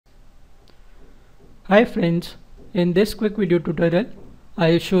Hi friends, in this quick video tutorial,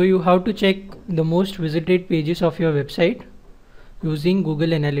 I'll show you how to check the most visited pages of your website using Google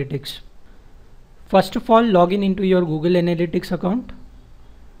Analytics. First of all, log in into your Google Analytics account.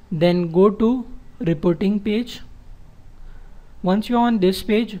 Then go to reporting page. Once you're on this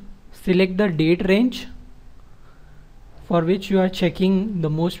page, select the date range for which you are checking the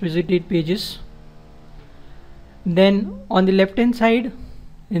most visited pages. Then on the left hand side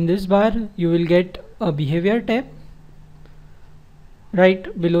in this bar you will get a behavior tab. Right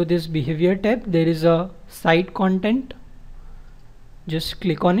below this behavior tab there is a site content. Just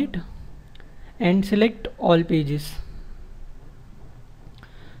click on it and select all pages.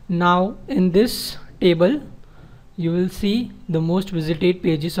 Now in this table you will see the most visited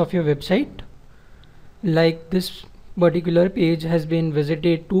pages of your website. Like this particular page has been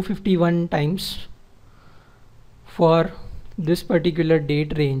visited 251 times for this particular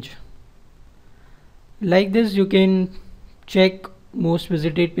date range. Like this you can check most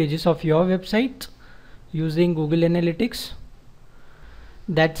visited pages of your website using Google Analytics.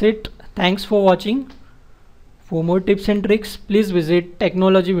 That's it. Thanks for watching. For more tips and tricks, please visit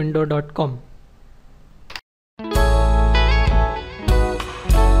technologywindow.com.